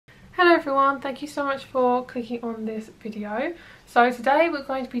Hello everyone, thank you so much for clicking on this video. So today we're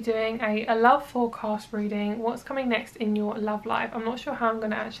going to be doing a love forecast reading, what's coming next in your love life. I'm not sure how I'm going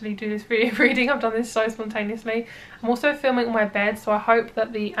to actually do this video reading, I've done this so spontaneously. I'm also filming on my bed, so I hope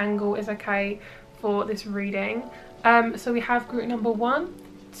that the angle is okay for this reading. So we have group number 1,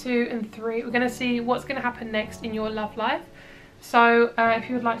 2 and 3. We're going to see what's going to happen next in your love life. So if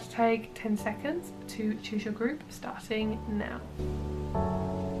you would like to take 10 seconds to choose your group, starting now.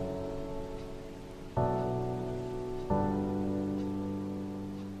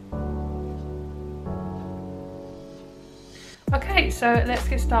 Okay, so let's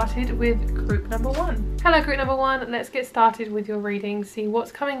get started with group number 1. Hello group number 1, let's get started with your reading, see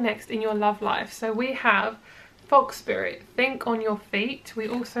what's coming next in your love life. So we have Fog Spirit, think on your feet. We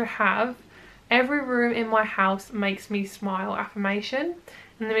also have every room in my house makes me smile, affirmation.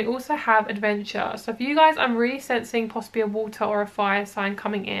 And then we also have adventure. So for you guys, I'm really sensing possibly a water or a fire sign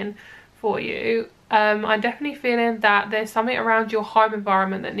coming in for you. I'm definitely feeling that there's something around your home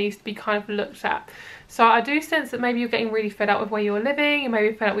environment that needs to be kind of looked at. So I do sense that maybe you're getting really fed up with where you're living, you may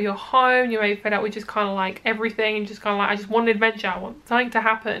be fed up with your home, you may be fed up with just kind of like everything and just kind of like, I just want an adventure, I want something to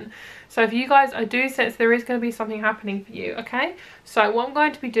happen. So for you guys, I do sense there is going to be something happening for you, okay? So what I'm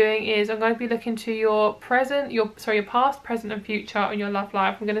going to be doing is I'm going to be looking to your present, your past, present and future in your love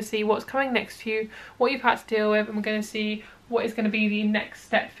life. I'm going to see what's coming next to you, what you've had to deal with, and we're going to see what is going to be the next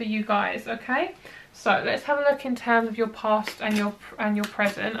step for you guys, okay? So let's have a look in terms of your past and your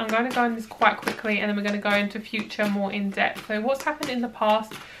present. I'm going to go in this quite quickly and then we're going to go into future more in depth. So what's happened in the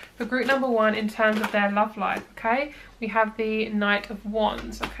past for group number 1 in terms of their love life, okay? We have the Knight of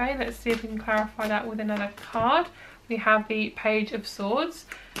Wands, okay? Let's see if we can clarify that with another card. We have the Page of Swords,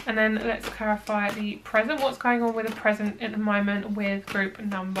 and then let's clarify the present. What's going on with the present at the moment with group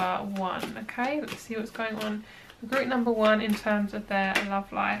number 1, okay? Let's see what's going on group number 1 in terms of their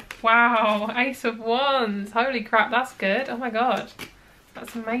love life. Wow, Ace of Wands, holy crap, that's good. Oh my god,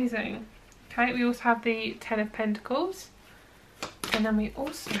 that's amazing. Okay, we also have the Ten of Pentacles, and then we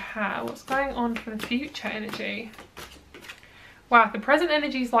also have what's going on for the future energy. Wow, if the present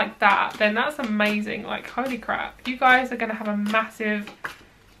energy is like that, then that's amazing. Like, holy crap, you guys are going to have a massive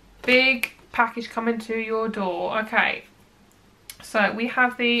big package coming to your door. Okay, so we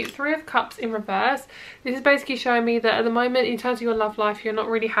have the Three of Cups in reverse. This is basically showing me that at the moment in terms of your love life, you're not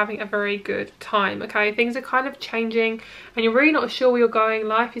really having a very good time, okay? Things are kind of changing and you're really not sure where you're going.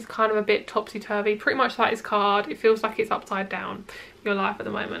 Life is kind of a bit topsy-turvy, pretty much like this card. It feels like it's upside down, your life at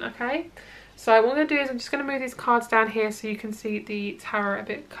the moment, okay? So what I'm going to do is I'm just going to move these cards down here so you can see the tarot a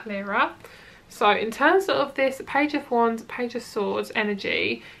bit clearer. So in terms of this Page of Wands, Page of Swords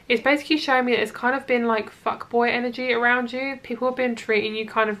energy, it's basically showing me that it's kind of been like fuckboy energy around you. People have been treating you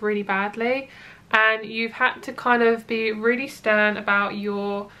kind of really badly and you've had to kind of be really stern about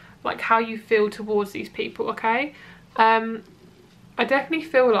your, like how you feel towards these people, okay? I definitely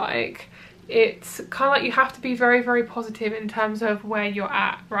feel like it's kind of like you have to be very, very positive in terms of where you're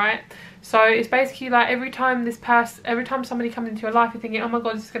at, right? So it's basically like every time somebody comes into your life, you're thinking, oh my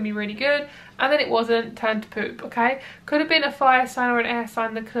god, this is going to be really good, and then it wasn't, turned to poop, okay? Could have been a fire sign or an air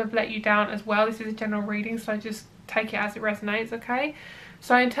sign that could have let you down as well. This is a general reading, so just take it as it resonates, okay?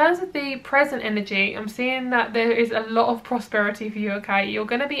 So in terms of the present energy, I'm seeing that there is a lot of prosperity for you, okay? You're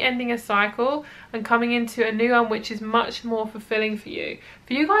going to be ending a cycle and coming into a new one which is much more fulfilling for you.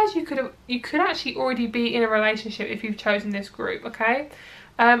 For you guys, you could actually already be in a relationship if you've chosen this group, okay?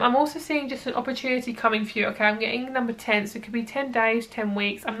 I'm also seeing just an opportunity coming for you, okay? I'm getting number 10, so it could be 10 days, 10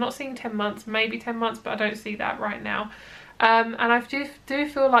 weeks. I'm not seeing 10 months, maybe 10 months, but I don't see that right now. And I do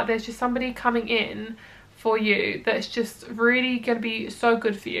feel like there's just somebody coming in for you that's just really going to be so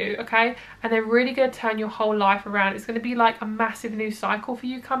good for you, okay? And they're really going to turn your whole life around. It's going to be like a massive new cycle for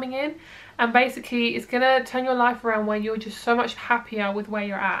you coming in, and basically it's going to turn your life around where you're just so much happier with where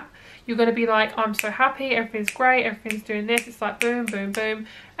you're at. You're going to be like, I'm so happy, everything's great, everything's doing this. It's like boom, boom, boom.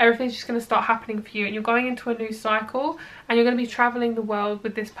 Everything's just going to start happening for you, and you're going into a new cycle, and you're going to be traveling the world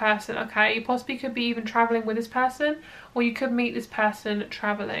with this person, okay? You possibly could be even traveling with this person, or you could meet this person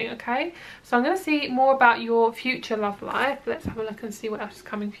traveling, okay? So I'm going to see more about your future love life. Let's have a look and see what else is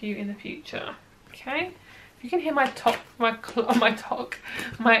coming for you in the future, okay? If you can hear my clock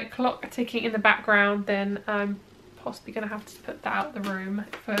ticking in the background, then I'm possibly going to have to put that out the room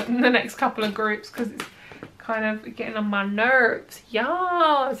for the next couple of groups because it's kind of getting on my nerves.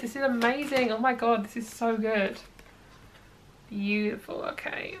 Yes, this is amazing. Oh my god, this is so good. Beautiful.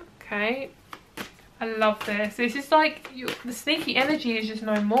 Okay, okay. I love this. This is like the sneaky energy is just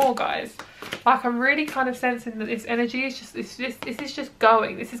no more, guys. Like, I'm really kind of sensing that this energy is just this is just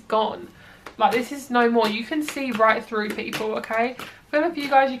going. This is gone. Like, this is no more. You can see right through people, okay? I feel like for you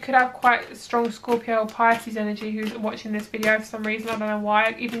guys, you could have quite a strong Scorpio or Pisces energy who's watching this video for some reason. I don't know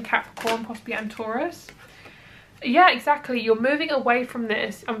why. Even Capricorn, possibly, and Taurus. Yeah, exactly. You're moving away from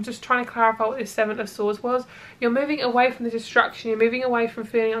this. I'm just trying to clarify what this Seven of Swords was. You're moving away from the distraction. You're moving away from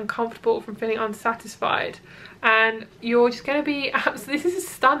feeling uncomfortable, from feeling unsatisfied. And you're just going to be absolutely... This is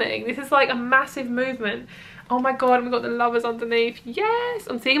stunning. This is like a massive movement. Oh my god, and we've got the Lovers underneath. Yes!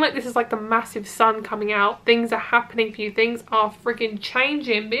 I'm seeing like this is like the massive sun coming out. Things are happening for you. Things are freaking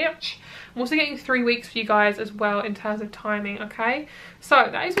changing, bitch. I'm also getting 3 weeks for you guys as well in terms of timing, okay? So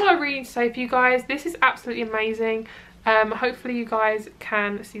that is what I really need to say for you guys. This is absolutely amazing. Hopefully you guys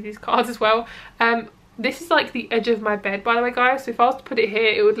can see these cards as well. This is like the edge of my bed, by the way, guys. So if I was to put it here,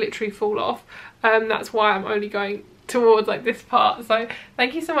 it would literally fall off. That's why I'm only going towards like this part. So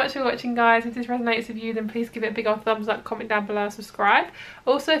thank you so much for watching, guys. If this resonates with you, then please give it a big old thumbs up, comment down below, subscribe.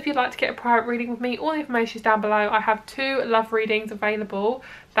 Also, if you'd like to get a private reading with me, all the information is down below. I have 2 love readings available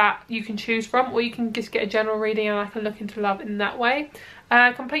that you can choose from, or you can just get a general reading and I can look into love in that way.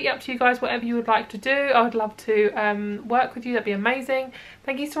 Completely up to you guys, whatever you would like to do. I would love to work with you. That'd be amazing.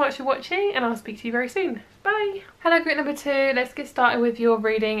 Thank you so much for watching, and I'll speak to you very soon. Bye. Hello, group number 2. Let's get started with your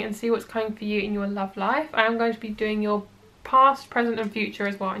reading and see what's coming for you in your love life. I am going to be doing your past, present and future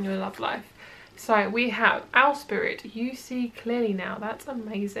as well in your love life. So we have Owl Spirit. You see clearly now. That's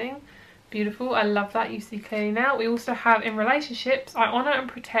amazing. Beautiful. I love that. You see clearly now. We also have in relationships, I honour and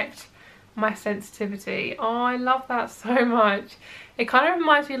protect my sensitivity. Oh, I love that so much. It kind of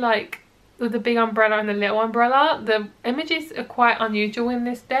reminds me like with the big umbrella and the little umbrella. The images are quite unusual in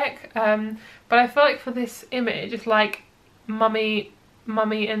this deck, but I feel like for this image it's like mummy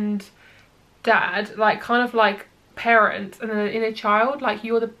and dad, like kind of like parents and then an inner child, like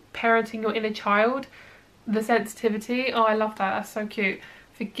you're the parenting your inner child. The sensitivity, oh I love that. That's so cute.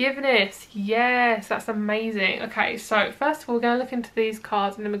 Forgiveness, yes, that's amazing. Okay, so first of all we're going to look into these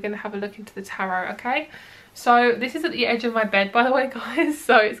cards and then we're going to have a look into the tarot, okay? So this is at the edge of my bed, by the way, guys,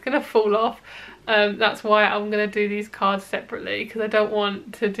 so it's going to fall off. That's why I'm going to do these cards separately, because I don't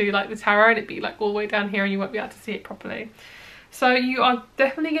want to do like the tarot and it'd be like all the way down here and you won't be able to see it properly. So you are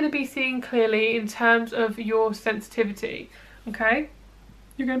definitely going to be seeing clearly in terms of your sensitivity, okay?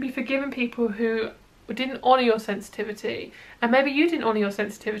 You're going to be forgiving people who didn't honour your sensitivity, and maybe you didn't honour your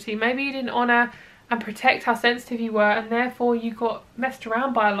sensitivity. Maybe you didn't honour and protect how sensitive you were, and therefore you got messed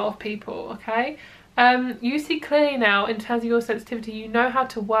around by a lot of people, okay? You see clearly now in terms of your sensitivity. You know how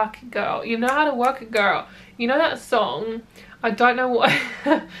to work it, girl. You know how to work it, girl. You know that song, I don't know what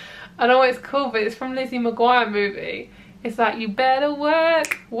I don't know what it's called, but it's from Lizzie McGuire movie. It's like, you better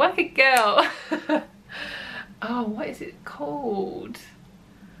work it, girl. Oh, what is it called?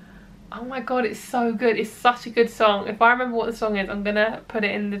 Oh my god, it's so good. It's such a good song. If I remember what the song is, I'm gonna put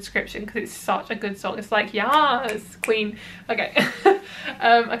it in the description because it's such a good song. It's like, yes, queen. Okay.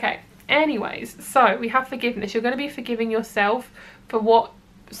 Okay, anyways, so we have forgiveness. You're going to be forgiving yourself for what,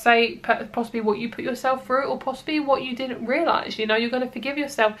 say, possibly what you put yourself through, or possibly what you didn't realise. You know, you're going to forgive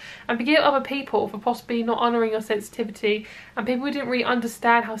yourself and forgive other people for possibly not honouring your sensitivity, and people who didn't really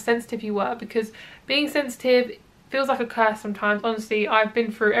understand how sensitive you were, because being sensitive feels like a curse sometimes. Honestly, I've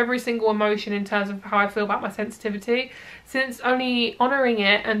been through every single emotion in terms of how I feel about my sensitivity, since only honouring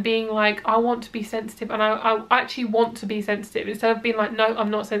it and being like, I want to be sensitive, and I actually want to be sensitive, instead of being like, no,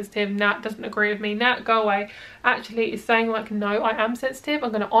 I'm not sensitive, Nat doesn't agree with me, Nat, go away. Actually, it's saying like, no, I am sensitive,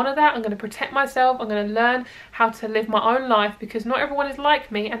 I'm going to honour that, I'm going to protect myself, I'm going to learn how to live my own life, because not everyone is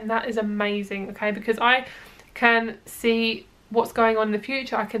like me, and that is amazing, okay? Because I can see what's going on in the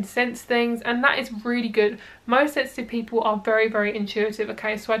future, I can sense things, and that is really good. Most sensitive people are very, very intuitive,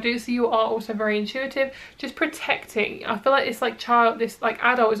 okay? So I do see you are also very intuitive, just protecting. I feel like it's like this like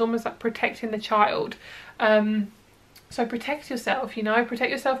adult is almost like protecting the child. So protect yourself, you know,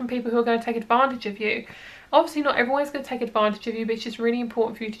 protect yourself from people who are going to take advantage of you. Obviously not everyone's going to take advantage of you, but it's just really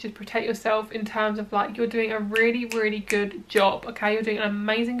important for you to just protect yourself in terms of like, you're doing a really, really good job, okay? You're doing an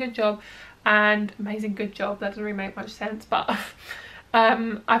amazing good job. And amazing good job, that doesn't really make much sense, but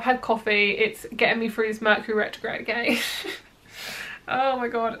I've had coffee, it's getting me through this Mercury retrograde, okay? Oh my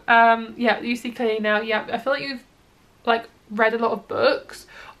god. Yeah, you see clearly now. Yeah, I feel like you've like read a lot of books,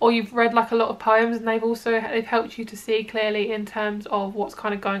 or you've read like a lot of poems, and they've helped you to see clearly in terms of what's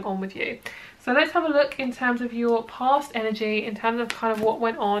kind of going on with you. So let's have a look in terms of your past energy, in terms of kind of what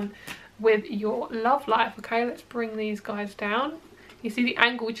went on with your love life, okay? Let's bring these guys down. You see the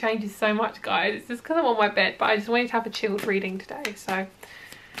angle changes so much, guys. It's just because I'm on my bed, but I just wanted to have a chilled reading today.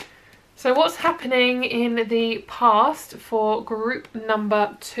 So what's happening in the past for group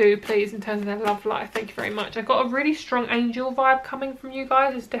number 2, please, in terms of their love life? Thank you very much. I got a really strong angel vibe coming from you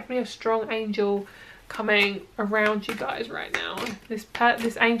guys. There's definitely a strong angel coming around you guys right now.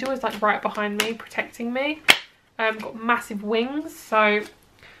 This angel is like right behind me, protecting me. Got massive wings. So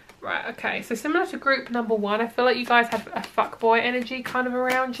right, okay, so similar to group number 1, I feel like you guys had a fuckboy energy kind of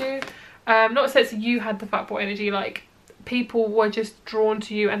around you. Not to say that you had the fuckboy energy, like people were just drawn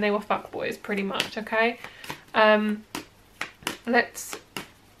to you and they were fuckboys pretty much, okay? Let's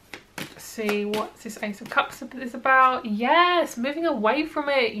see what this Ace of Cups is about. Yes, moving away from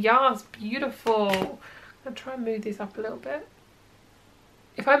it. Yes, beautiful. I'm gonna try and move this up a little bit.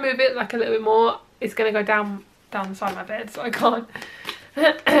 If I move it like a little bit more, it's gonna go down the side of my bed, so I can't.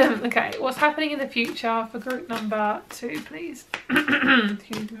 Okay, what's happening in the future for group number 2, please?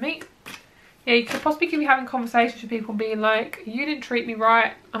 Excuse me. Yeah, you could possibly be having conversations with people and being like, you didn't treat me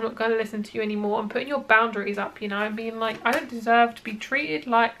right, I'm not going to listen to you anymore, and putting your boundaries up, you know, and being like, I don't deserve to be treated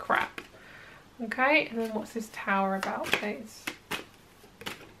like crap. Okay, and then what's this Tower about, please?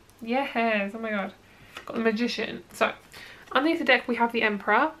 Yes, oh my god. Got the Magician. So, underneath the deck we have the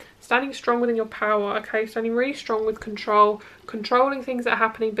Emperor, standing strong within your power, okay, standing really strong with control, controlling things that are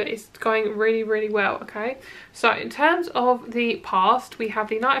happening, but it's going really, really well, okay? So in terms of the past, we have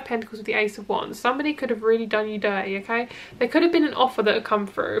the Knight of Pentacles with the Ace of Wands. Somebody could have really done you dirty, okay? There could have been an offer that had come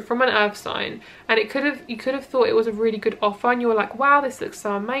through from an earth sign, and you could have thought it was a really good offer, and you were like, wow, this looks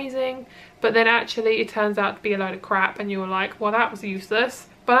so amazing, but then actually it turns out to be a load of crap, and you were like, well, that was useless,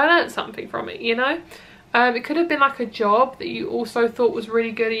 but I learned something from it, you know? It could have been like a job that you also thought was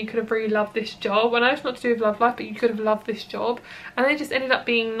really good, and you could have really loved this job. I know it's not to do with love life, but you could have loved this job, and then it just ended up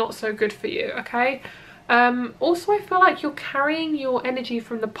being not so good for you, okay? Also, I feel like you're carrying your energy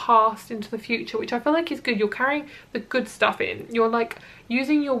from the past into the future, which I feel like is good. You're carrying the good stuff in. You're like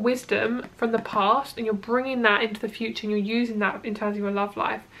using your wisdom from the past and you're bringing that into the future, and you're using that in terms of your love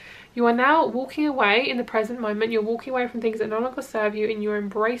life. You are now walking away in the present moment. You're walking away from things that no longer serve you, and you're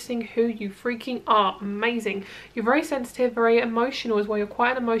embracing who you freaking are. Amazing. You're very sensitive, very emotional as well. You're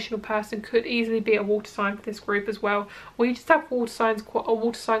quite an emotional person. Could easily be a water sign for this group as well. Or you just have a water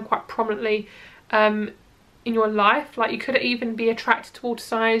sign quite prominently in your life. Like you could even be attracted to water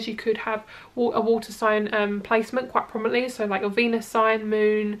signs. You could have a water sign placement quite prominently. So like your Venus sign,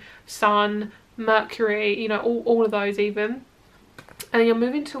 Moon, Sun, Mercury, you know, all of those even. And you're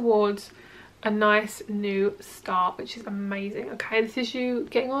moving towards a nice new start, which is amazing. Okay, this is you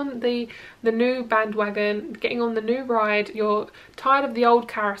getting on the new bandwagon, getting on the new ride. You're tired of the old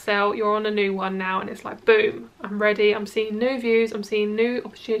carousel, you're on a new one now, and it's like boom, I'm ready. I'm seeing new views, I'm seeing new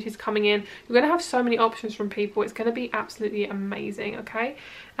opportunities coming in. You're going to have so many options from people. It's going to be absolutely amazing, okay?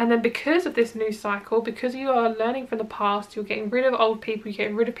 And then because of this new cycle, because you are learning from the past, you're getting rid of old people, you're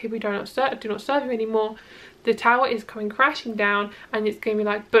getting rid of people who do not serve you anymore. The Tower is coming crashing down, and it's going to be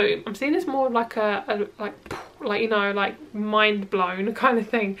like boom. I'm seeing this more like like you know, like mind blown kind of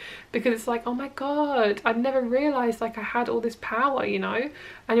thing, because it's like, oh my god, I'd never realized like I had all this power, you know.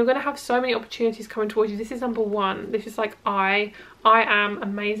 And you're going to have so many opportunities coming towards you. This is number 1. This is like I am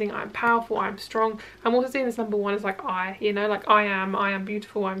amazing, I'm powerful, I'm strong. I'm also seeing this number 1 as like you know, like I am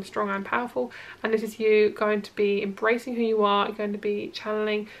beautiful, I'm strong, I'm powerful. And this is you going to be embracing who you are. You're going to be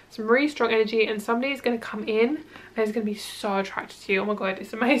channeling some really strong energy, and somebody is going to come in and is going to be so attracted to you. Oh my god,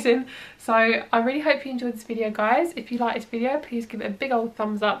 it's amazing. So I really hope you enjoyed this video, guys. If you like this video, please give it a big old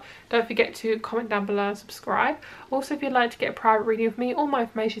thumbs up. Don't forget to comment down below and subscribe. Also, if you'd like to get a private reading of me, all my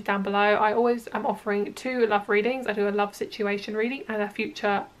information is down below. I always am offering 2 love readings. I do a love situation reading and a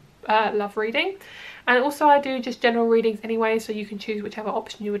future love reading, and also I do just general readings anyway, so you can choose whichever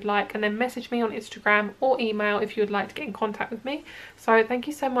option you would like, and then message me on Instagram or email if you would like to get in contact with me. So thank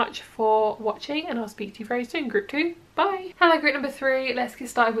you so much for watching, and I'll speak to you very soon. Group 2, bye. Hello group number 3, let's get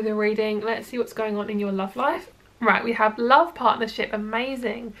started with your reading. Let's see what's going on in your love life. Right, we have love partnership,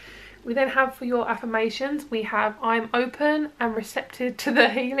 amazing. We then have for your affirmations, we have I'm open and receptive to the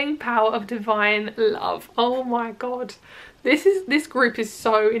healing power of divine love. Oh my god. This group is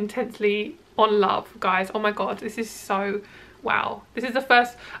so intensely on love, guys. Oh my god, this is so wow. This is the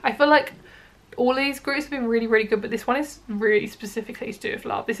first, I feel like all these groups have been really, really good, but this one is really specifically to do with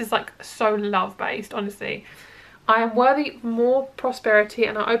love. This is like so love based, honestly. I am worthy of more prosperity,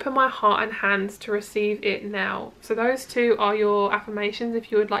 and I open my heart and hands to receive it now. So those 2 are your affirmations.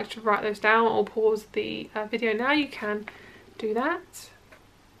 If you would like to write those down or pause the video now, you can do that.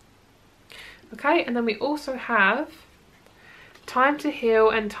 Okay, and then we also have time to heal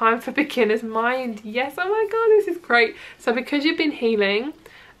and time for beginner's mind. Yes, oh my god, this is great. So because you've been healing,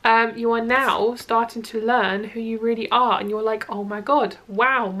 you are now starting to learn who you really are, and you're like, oh my god,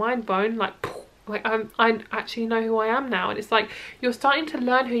 wow, mind blown, like I actually know who I am now. And it's like you're starting to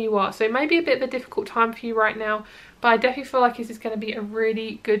learn who you are. So it may be a bit of a difficult time for you right now, but I definitely feel like this is going to be a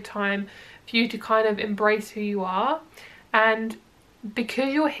really good time for you to kind of embrace who you are. And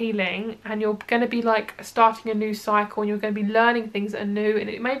because you're healing and you're going to be like starting a new cycle and you're going to be learning things that are new, and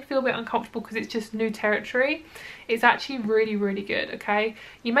it may feel a bit uncomfortable because it's just new territory, it's actually really, really good. Okay,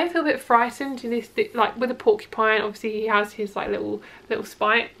 you may feel a bit frightened in this, like with a porcupine, obviously he has his like little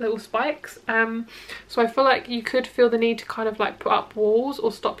spikes, so I feel like you could feel the need to kind of like put up walls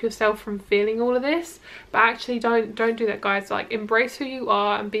or stop yourself from feeling all of this, but actually don't do that, guys. Like, embrace who you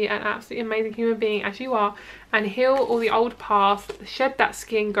are and be an absolutely amazing human being as you are, and heal all the old past, shed that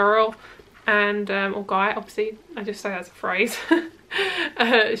skin, girl, and or guy, obviously I just say that's a phrase.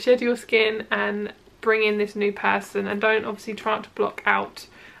 Shed your skin and bring in this new person, and don't obviously try not to block out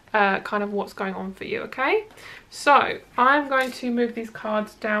kind of what's going on for you. Okay, so I'm going to move these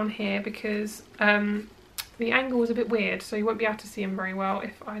cards down here because the angle is a bit weird, so you won't be able to see them very well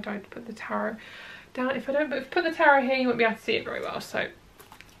if I don't put the tarot down. If I put the tarot here, you won't be able to see it very well. So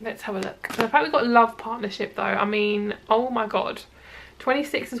let's have a look. So the fact we've got love partnership though, I mean, oh my god,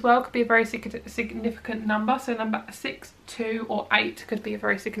 26 as well could be a very significant number. So number 6, 2 or 8 could be a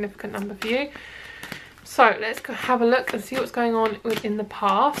very significant number for you. So let's go have a look and see what's going on within the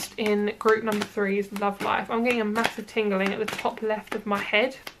past in group number 3's love life. I'm getting a massive tingling at the top left of my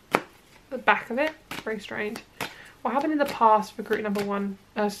head, the back of it. Very strange. What happened in the past for group number 1?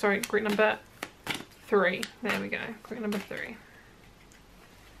 Sorry, group number 3. There we go. Group number 3.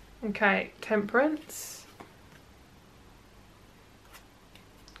 Okay, Temperance.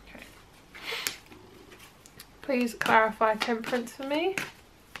 Okay. Please clarify Temperance for me.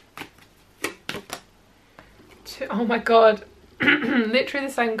 Oh my god. Literally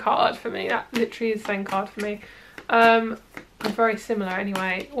the same card for me. That literally is the same card for me. Very similar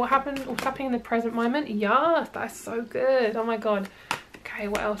anyway. What's happening in the present moment? Yes, that's so good. Oh my god. Okay,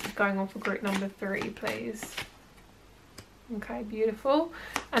 what else is going on for group number 3, please? Okay, beautiful.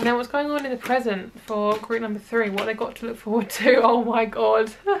 And then what's going on in the present for group number 3? What they got to look forward to? Oh my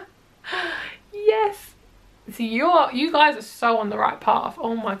god. Yes. See, you guys are so on the right path.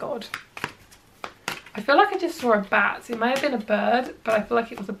 Oh my god. I feel like I just saw a bat. So it may have been a bird, but I feel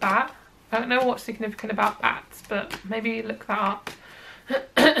like it was a bat. I don't know what's significant about bats, but maybe look that up.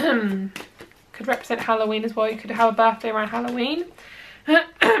 Could represent Halloween as well. You could have a birthday around Halloween.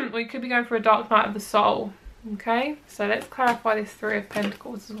 Or you could be going for a dark night of the soul. Okay, so let's clarify this 3 of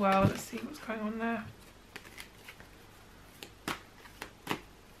Pentacles as well. Let's see what's going on there.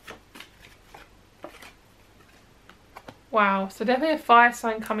 Wow, so definitely a fire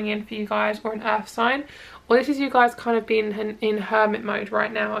sign coming in for you guys, or an earth sign, or this is you guys kind of being in hermit mode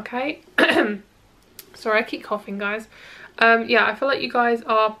right now. Okay. Sorry, I keep coughing, guys. Yeah, I feel like you guys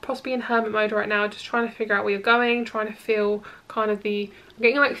are possibly in hermit mode right now, just trying to figure out where you're going, trying to feel kind of I'm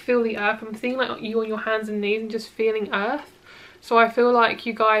getting like feel the earth. I'm seeing like you on your hands and knees and just feeling earth. So I feel like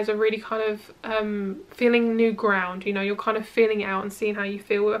you guys are really kind of feeling new ground, you know, you're kind of feeling it out and seeing how you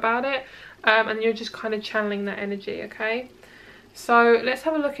feel about it. And you're just kind of channeling that energy. Okay, so let's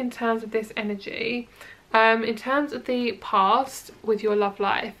have a look in terms of this energy. In terms of the past with your love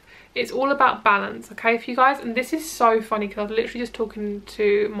life, it's all about balance. Okay, for you guys, and this is so funny because I was literally just talking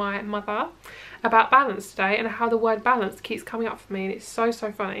to my mother about balance today and how the word balance keeps coming up for me, and it's so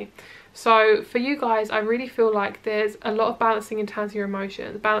funny. So for you guys, I really feel like there's a lot of balancing in terms of your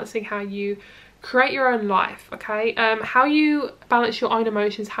emotions, balancing how you create your own life. Okay, how you balance your own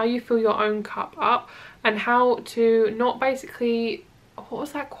emotions, how you fill your own cup up, and how to not basically, what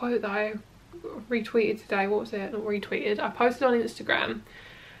was that quote that I retweeted today? What was it? Not retweeted, I posted on Instagram,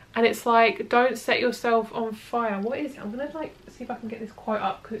 and it's like, don't set yourself on fire. What is it? I'm gonna like see if I can get this quote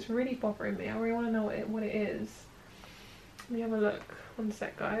up because it's really bothering me. I really want to know what it is. Let me have a look. One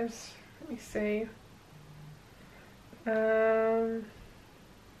sec, guys. Let me see. Where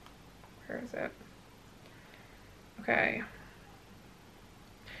is it? Okay.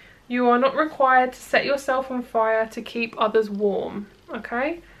 You are not required to set yourself on fire to keep others warm.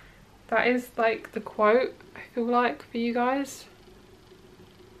 Okay, that is like the quote, I feel like, for you guys.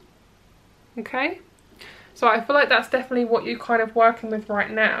 Okay, so I feel like that's definitely what you're kind of working with right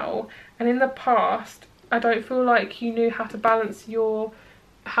now. And in the past, I don't feel like you knew how to balance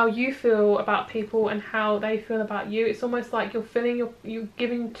how you feel about people and how they feel about you. It's almost like you're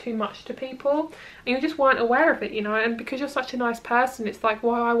giving too much to people and you just weren't aware of it, you know. And because you're such a nice person, it's like,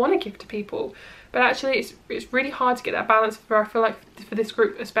 well, I want to give to people, but actually it's really hard to get that balance for, I feel like, for this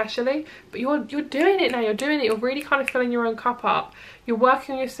group especially. But you're doing it now. You're really kind of filling your own cup up. You're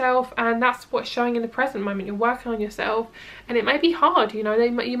working on yourself, and that's what's showing in the present moment. You're working on yourself, and it may be hard, you know.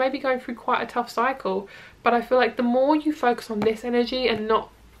 You may be going through quite a tough cycle, but I feel like the more you focus on this energy and not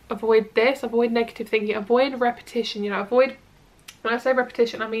avoid negative thinking, avoid repetition, you know, avoid When I say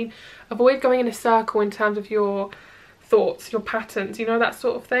repetition, I mean avoid going in a circle in terms of your thoughts, your patterns, you know, that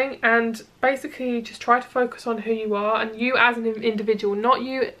sort of thing. And basically just try to focus on who you are and you as an individual, not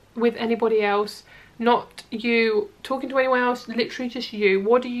you with anybody else, not you talking to anyone else, literally just you.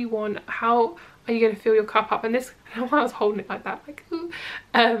 What do you want? How are you going to fill your cup up? And this, I don't know why I was holding it like that, like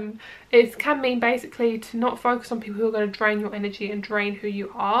it can mean basically to not focus on people who are going to drain your energy and drain who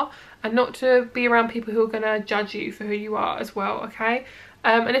you are, and not to be around people who are going to judge you for who you are as well, okay?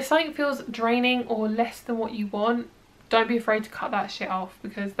 And if something feels draining or less than what you want, don't be afraid to cut that shit off,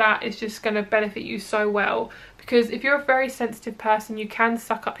 because that is just going to benefit you so well. Because if you're a very sensitive person, you can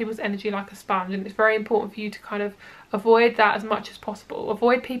suck up people's energy like a sponge, and it's very important for you to kind of avoid that as much as possible.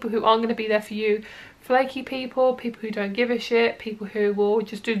 Avoid people who aren't going to be there for you. Flaky people, people who don't give a shit, people who will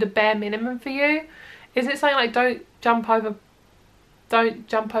just do the bare minimum for you. Is it something like don't jump over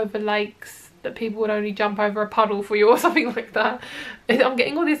lakes that people would only jump over a puddle for you, or something like that? I'm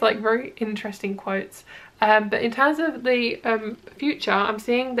getting all these like very interesting quotes. But in terms of the future, I'm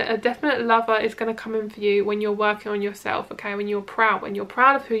seeing that a definite lover is going to come in for you when you're working on yourself, okay? When you're proud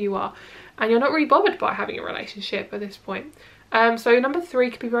of who you are, and you're not really bothered by having a relationship at this point. So number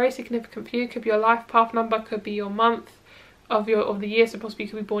 3 could be very significant for you. Could be your life path number, could be your month of the year, so possibly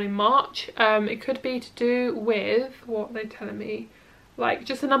you could be born in March. It could be to do with, what they're telling me, like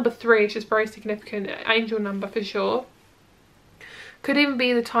just the number 3 is just very significant, angel number for sure. Could even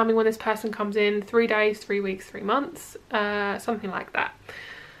be the timing when this person comes in, 3 days, 3 weeks, 3 months, something like that.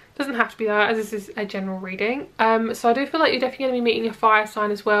 Doesn't have to be that, as this is a general reading. So I do feel like you're definitely going to be meeting your fire sign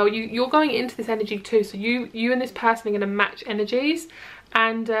as well. You're going into this energy too, so you and this person are going to match energies.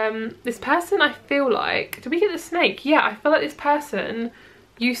 And this person, I feel like, did we get the snake? Yeah, I feel like this person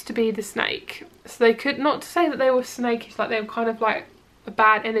used to be the snake. So they could, not to say that they were snakish, like they were kind of like a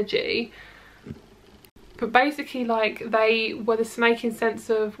bad energy, but basically like they were the snake in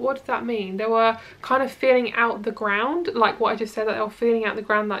sense of, what does that mean? They were kind of feeling out the ground, like what I just said, that they were feeling out the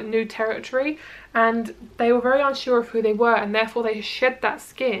ground, like new territory, and they were very unsure of who they were, and therefore they shed that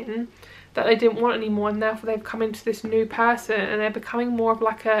skin that they didn't want anymore, and therefore they've come into this new person and they're becoming more of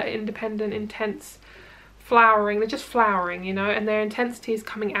like a independent, intense flowering. They're just flowering, you know, and their intensity is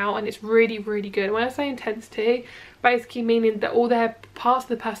coming out, and it's really, really good. When I say intensity, basically meaning that all their parts of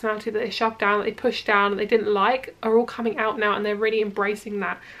the personality that they shoved down, that they pushed down, that they didn't like, are all coming out now, and they're really embracing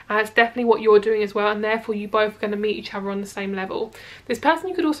that. And that's definitely what you're doing as well, and therefore you both are going to meet each other on the same level. This person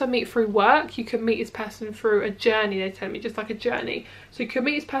you could also meet through work. You could meet this person through a journey, they tell me, just like a journey. So you could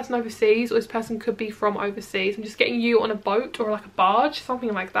meet this person overseas, or this person could be from overseas. I'm just getting you on a boat or like a barge,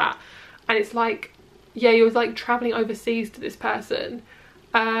 something like that. And it's like, yeah, you're like traveling overseas to this person.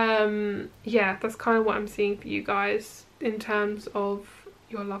 Yeah, that's kind of what I'm seeing for you guys in terms of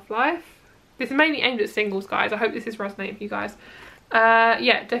your love life. This is mainly aimed at singles, guys. I hope this is resonating for you guys.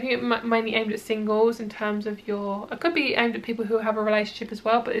 Yeah, definitely mainly aimed at singles in terms of your, it could be aimed at people who have a relationship as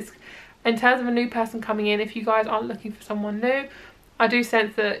well, but it's in terms of a new person coming in. If you guys aren't looking for someone new, I do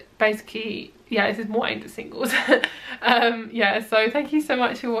sense that basically, yeah, this is more aimed at singles. Yeah, so thank you so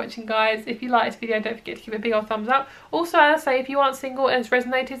much for watching, guys. If you like this video, don't forget to give it a big old thumbs up. Also, as I say, if you aren't single and it's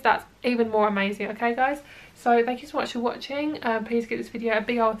resonated, that's even more amazing, okay guys? So thank you so much for watching. Please give this video a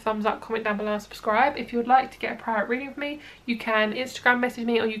big old thumbs up, comment down below and subscribe. If you would like to get a private reading with me, you can Instagram message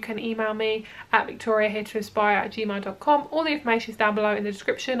me, or you can email me at victoriaheretoinspire@gmail.com. All the information is down below in the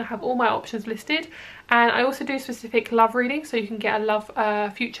description. I have all my options listed, and I also do specific love readings, so you can get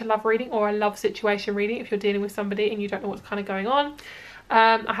a future love reading or a love situation reading if you're dealing with somebody and you don't know what's kind of going on.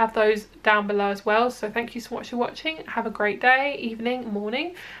 I have those down below as well. So thank you so much for watching. Have a great day, evening,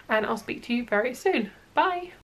 morning, and I'll speak to you very soon. Bye.